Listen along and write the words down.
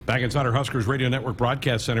Back inside our Huskers Radio Network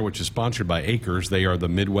Broadcast Center, which is sponsored by Acres. They are the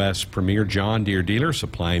Midwest's premier John Deere dealer,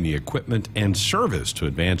 supplying the equipment and service to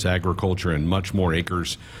advance agriculture and much more.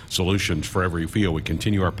 Acres solutions for every field. We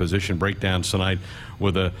continue our position breakdowns tonight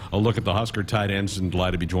with a look at the Husker tight ends, and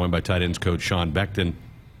delighted to be joined by tight ends coach Sean Beckton.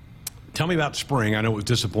 Tell me about spring. I know it was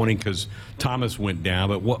disappointing because Thomas went down,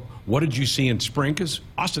 but what did you see in spring? Because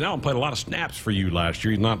Austin Allen played a lot of snaps for you last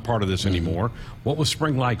year. He's not part of this anymore. What was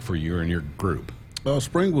spring like for you and your group?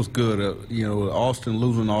 Spring was good.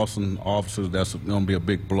 Losing Austin officers, that's going to be a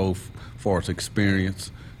big blow for its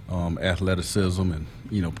experience, athleticism, and,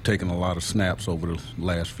 taking a lot of snaps over the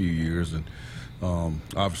last few years. And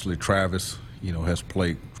obviously Travis, has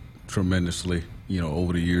played tremendously,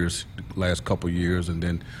 over the years, last couple of years. And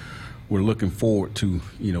then we're looking forward to,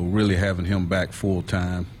 really having him back full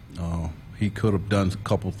time. He could have done a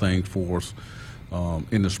couple things for us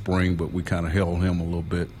in the spring, but we kind of held him a little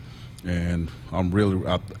bit. And I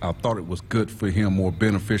thought it was good for him, more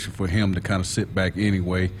beneficial for him to kind of sit back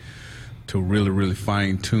anyway, to really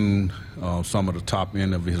fine-tune some of the top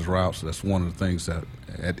end of his routes. That's one of the things that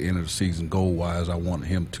at the end of the season, goal-wise, I want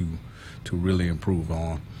him to really improve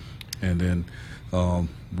on. And then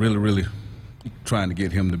really trying to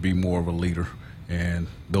get him to be more of a leader. And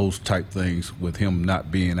those type things with him not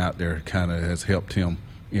being out there kind of has helped him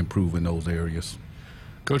improve in those areas.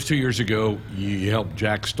 Coach, 2 years ago, you helped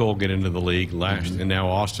Jack Stoll get into the league, and now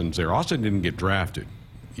Austin's there. Austin didn't get drafted.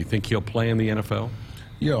 You think he'll play in the NFL?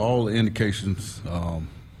 Yeah, all the indications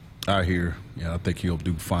I hear, I think he'll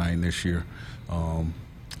do fine this year.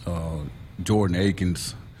 Jordan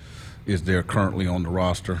Akins is there currently on the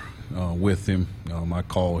roster with him. I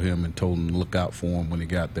called him and told him to look out for him when he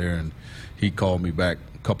got there, and he called me back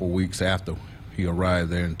a couple weeks after he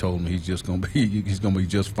arrived there and told me he's going to be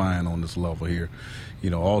just fine on this level here.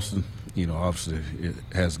 Austin, obviously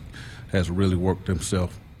has really worked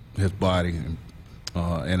himself, his body,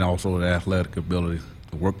 and also the athletic ability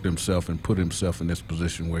to work himself and put himself in this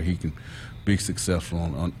position where he can be successful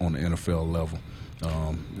on the NFL level.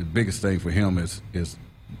 The biggest thing for him is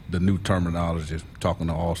the new terminology. Talking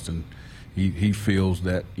to Austin, he feels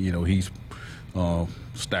that he's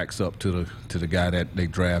stacks up to the guy that they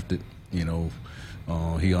drafted.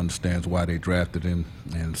 He understands why they drafted him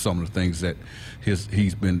and some of the things that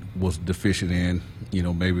was deficient in.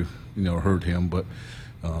 Maybe hurt him, but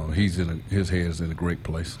his head is in a great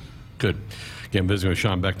place. Good. Again, visiting with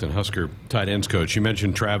Sean Beckton, Husker tight ends coach. You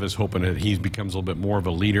mentioned Travis, hoping that he becomes a little bit more of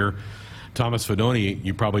a leader. Thomas Fidone,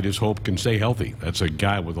 you probably just hope can stay healthy. That's a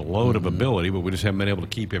guy with a load of ability, but we just haven't been able to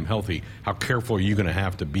keep him healthy. How careful are you going to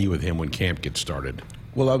have to be with him when camp gets started?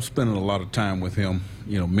 Well, I'm spending a lot of time with him,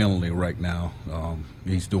 mentally right now.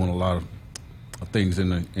 He's doing a lot of things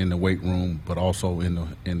in the weight room, but also in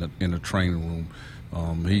the training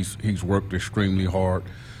room. He's worked extremely hard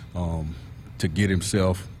to get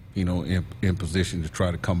himself, in position to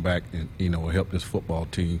try to come back and help this football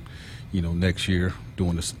team, next year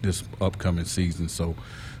during this upcoming season. So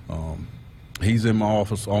he's in my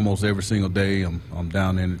office almost every single day. I'm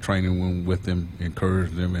down in the training room with him,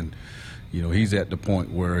 encouraging him, and he's at the point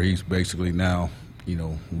where he's basically now,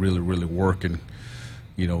 really working.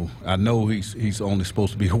 I know he's only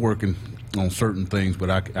supposed to be working on certain things, but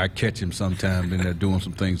I catch him sometimes and they're doing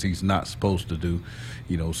some things he's not supposed to do.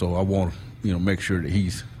 So I want to, make sure that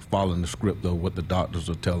he's following the script of what the doctors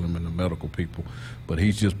are telling him and the medical people. But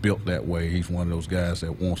he's just built that way. He's one of those guys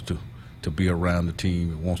that wants to be around the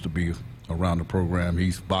team and wants to be around the program.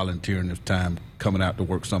 He's volunteering his time, coming out to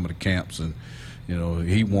work some of the camps, and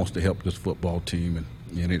he wants to help this football team,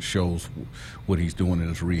 and it shows what he's doing in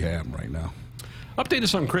his rehab right now. Update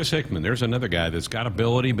us on Chris Hickman. There's another guy that's got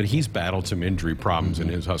ability, but he's battled some injury problems in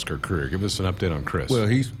his Husker career. Give us an update on Chris. Well,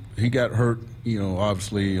 he got hurt,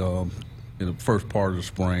 obviously in the first part of the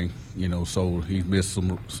spring, so he missed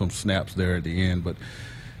some snaps there at the end. But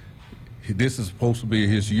this is supposed to be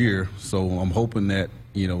his year, so I'm hoping that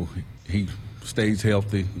he stays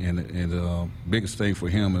healthy. And the biggest thing for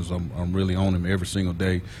him is I'm really on him every single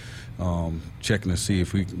day, checking to see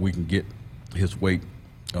if we can get his weight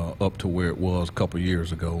up to where it was a couple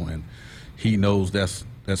years ago. And he knows that's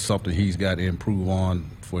something he's got to improve on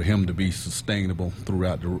for him to be sustainable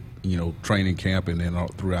throughout the training camp and then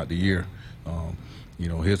throughout the year.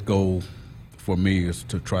 His goal for me is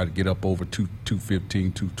to try to get up over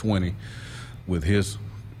 215, 220. With his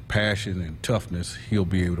passion and toughness, he'll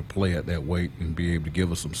be able to play at that weight and be able to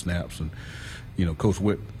give us some snaps. And Coach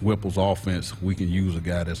Whipple's offense, we can use a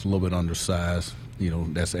guy that's a little bit undersized,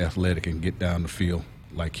 that's athletic and get down the field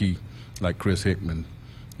like Chris Hickman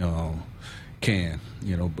can.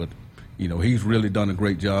 But he's really done a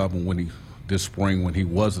great job. And when he this spring when he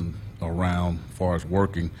wasn't around as far as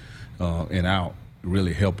working and out,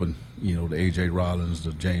 really helping, the A.J. Rollins,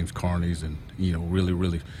 the James Carneys, and,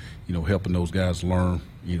 really, helping those guys learn,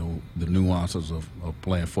 the nuances of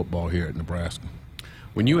playing football here at Nebraska.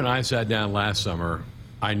 When you and I sat down last summer,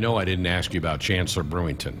 I know I didn't ask you about Chancellor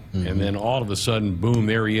Brewington. And then all of a sudden, boom,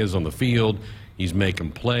 there he is on the field. He's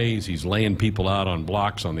making plays. He's laying people out on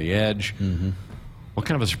blocks on the edge. What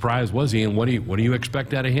kind of a surprise was he, and what do you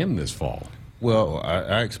expect out of him this fall? Well,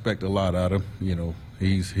 I expect a lot out of him.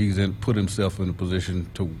 He's put himself in a position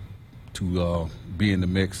to be in the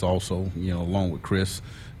mix also, along with Chris.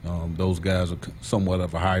 Those guys are somewhat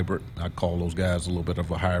of a hybrid. I call those guys a little bit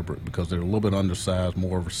of a hybrid because they're a little bit undersized,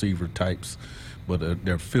 more receiver types, but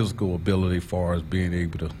their physical ability as far as being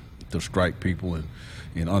able to strike people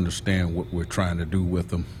and understand what we're trying to do with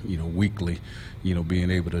them, weekly,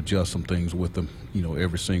 being able to adjust some things with them,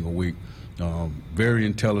 every single week. Very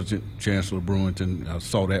intelligent, Chancellor Brewington. I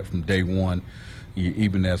saw that from day one,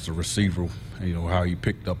 even as a receiver, how he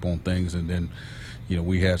picked up on things. And then,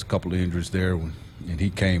 we had a couple of injuries there, and he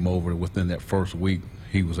came over within that first week.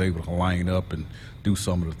 He was able to line up and do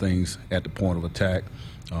some of the things at the point of attack.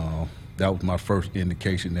 That was my first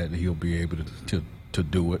indication that he'll be able to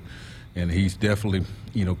do it. And he's definitely,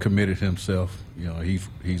 committed himself.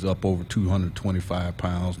 He's up over 225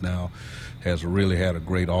 pounds now. Has really had a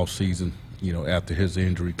great off season. After his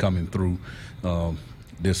injury coming through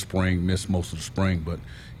this spring, missed most of the spring, but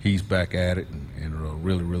he's back at it and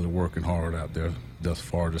really, really working hard out there thus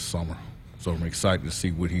far this summer. So I'm excited to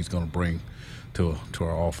see what he's going to bring to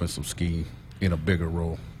our offensive scheme in a bigger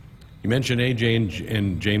role. You mentioned A.J.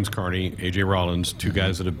 and James Carney, A.J. Rollins, two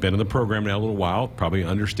guys that have been in the program now a little while, probably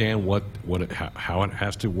understand how it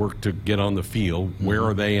has to work to get on the field. Where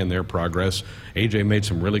are they in their progress? A.J. made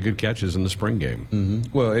some really good catches in the spring game.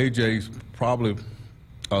 Well, A.J.'s probably,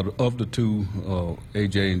 of the two,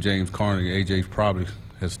 A.J. and James Carney, A.J. probably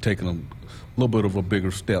has taken a little bit of a bigger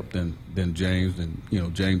step than James,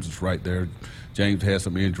 and, James is right there. James had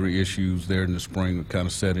some injury issues there in the spring that kind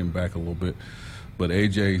of set him back a little bit. But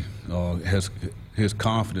A.J. has his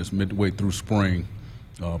confidence midway through spring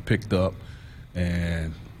picked up,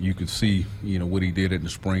 and you can see, what he did in the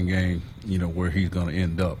spring game, where he's going to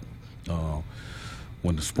end up.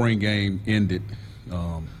 When the spring game ended,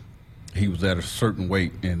 he was at a certain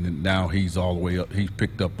weight, and now he's all the way up. He's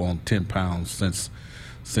picked up on 10 pounds since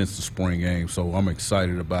the spring game. So I'm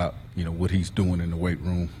excited about, what he's doing in the weight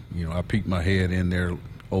room. I peeked my head in there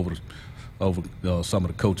over some of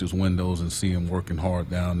the coaches' windows and see him working hard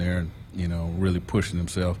down there and, really pushing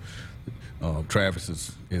himself.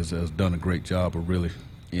 Travis has done a great job of really,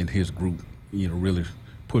 in his group, really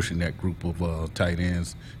pushing that group of tight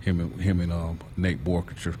ends, him and Nate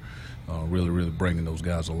Borkacher, really bringing those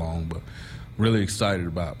guys along. But really excited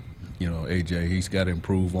about, A.J. He's got to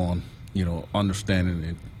improve on,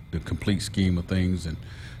 understanding the complete scheme of things.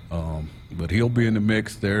 But he'll be in the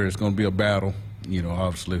mix there. It's going to be a battle,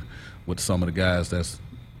 obviously, with some of the guys that's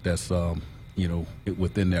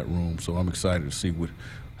within that room. So I'm excited to see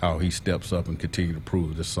how he steps up and continue to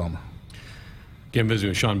prove this summer. Again, visiting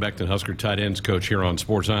with Sean Beckton, Husker tight ends coach here on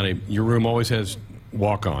Sports Nine. Your room always has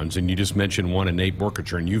walk-ons, and you just mentioned one in Nate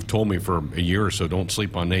Borkacher, and you've told me for a year or so, don't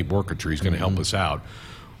sleep on Nate Borkacher. He's going to help us out.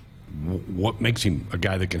 What makes him a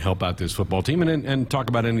guy that can help out this football team? And talk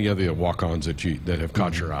about any other walk-ons that have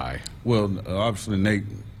caught your eye. Well, obviously Nate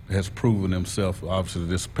has proven himself, obviously,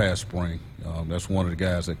 this past spring. That's one of the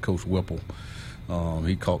guys that Coach Whipple,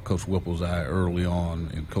 he caught Coach Whipple's eye early on,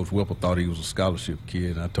 and Coach Whipple thought he was a scholarship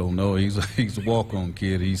kid. And I told him, no, he's a walk-on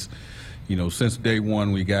kid. He's, since day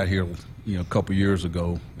one we got here, a couple years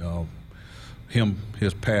ago,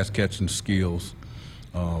 his pass-catching skills,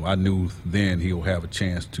 I knew then he'll have a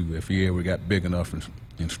chance to, if he ever got big enough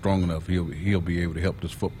and strong enough, he'll be able to help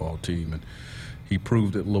this football team. And he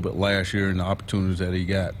proved it a little bit last year in the opportunities that he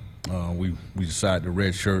got. We decided to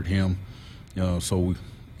redshirt him, so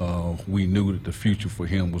we knew that the future for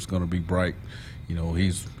him was going to be bright.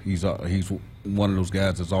 He's one of those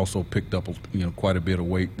guys that's also picked up quite a bit of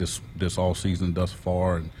weight this all season thus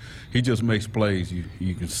far, and he just makes plays.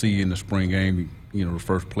 You can see in the spring game, the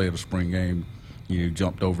first play of the spring game, he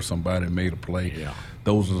jumped over somebody and made a play. Yeah.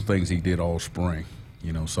 Those are the things he did all spring.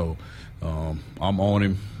 So I'm on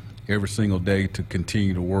him every single day to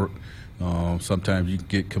continue to work. Sometimes you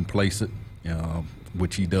get complacent,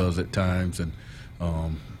 which he does at times, and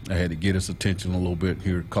I had to get his attention a little bit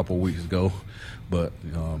here a couple of weeks ago, but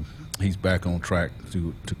he's back on track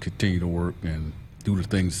to continue to work and do the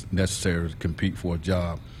things necessary to compete for a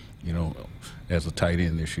job, as a tight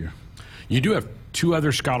end this year. You do have two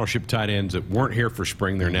other scholarship tight ends that weren't here for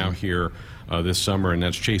spring. They're now here this summer, and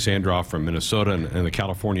that's Chase Androff from Minnesota and the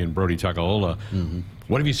Californian Brody Takalola.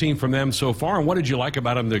 What have you seen from them so far, and what did you like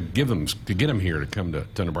about them to get them here to come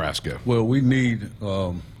to Nebraska? Well, we need,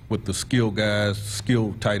 with the skilled guys,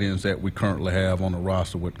 skilled tight ends that we currently have on the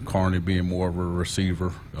roster, with Carney being more of a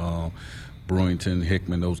receiver, Brewington,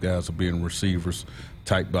 Hickman, those guys are being receivers,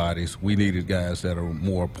 tight bodies. We needed guys that are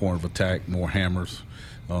more point of attack, more hammers,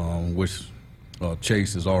 which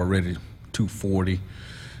Chase is already 240.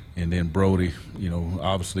 And then Brody,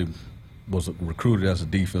 obviously was recruited as a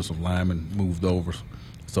defensive lineman, moved over.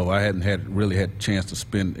 So I hadn't really had a chance to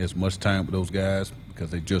spend as much time with those guys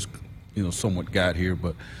because they just, somewhat got here.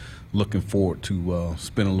 But looking forward to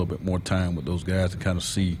spend a little bit more time with those guys and kind of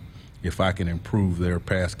see if I can improve their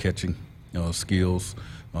pass catching skills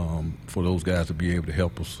for those guys to be able to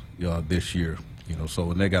help us this year.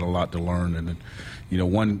 And they got a lot to learn. And then,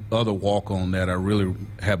 one other walk-on that I really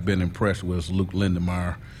have been impressed with is Luke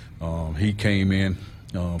Lindemeyer. He came in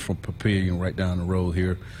from Papillion right down the road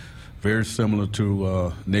here. Very similar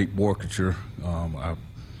to Nate Borkature.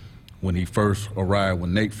 When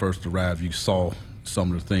Nate first arrived, you saw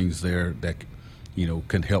some of the things there that,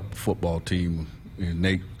 can help the football team. And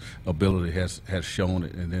Nate's ability has shown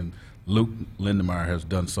it. And then Luke Lindemeyer has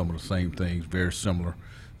done some of the same things, very similar.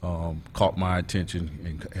 Caught my attention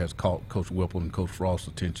and has caught Coach Whipple and Coach Frost's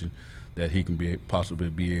attention that he can possibly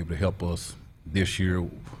be able to help us this year.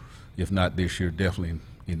 If not this year, definitely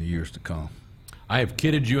in the years to come. I have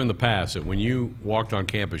kidded you in the past that when you walked on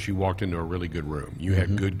campus, you walked into a really good room. You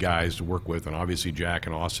had good guys to work with, and obviously Jack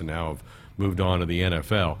and Austin now have moved on to the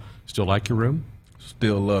NFL. Still like your room?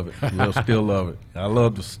 Still love it. Still love it. I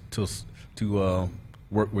love to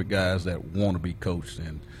work with guys that want to be coached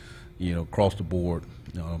and, across the board.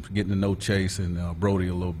 Getting to know Chase and Brody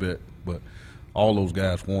a little bit, but all those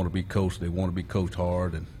guys want to be coached. They want to be coached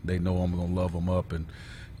hard, and they know I'm going to love them up. And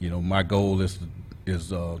my goal is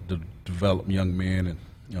to develop young men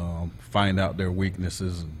and find out their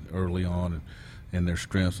weaknesses early on and their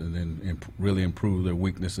strengths, and then really improve their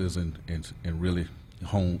weaknesses and really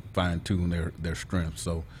fine-tune their strengths.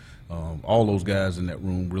 So all those guys in that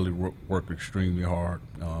room really work extremely hard.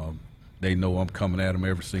 They know I'm coming at them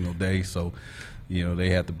every single day, so they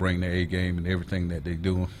have to bring their A game and everything that they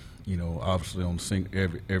do. Obviously on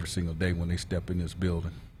every single day when they step in this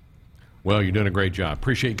building. Well, you're doing a great job.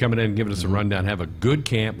 Appreciate you coming in and giving us a rundown. Have a good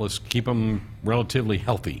camp. Let's keep them relatively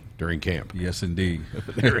healthy during camp. Yes, indeed.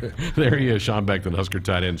 There he is, Sean Beck, the Husker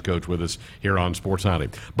tight ends coach, with us here on Sports Nightly.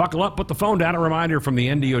 Buckle up, put the phone down. A reminder from the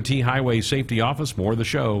NDOT Highway Safety Office. More of the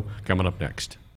show coming up next.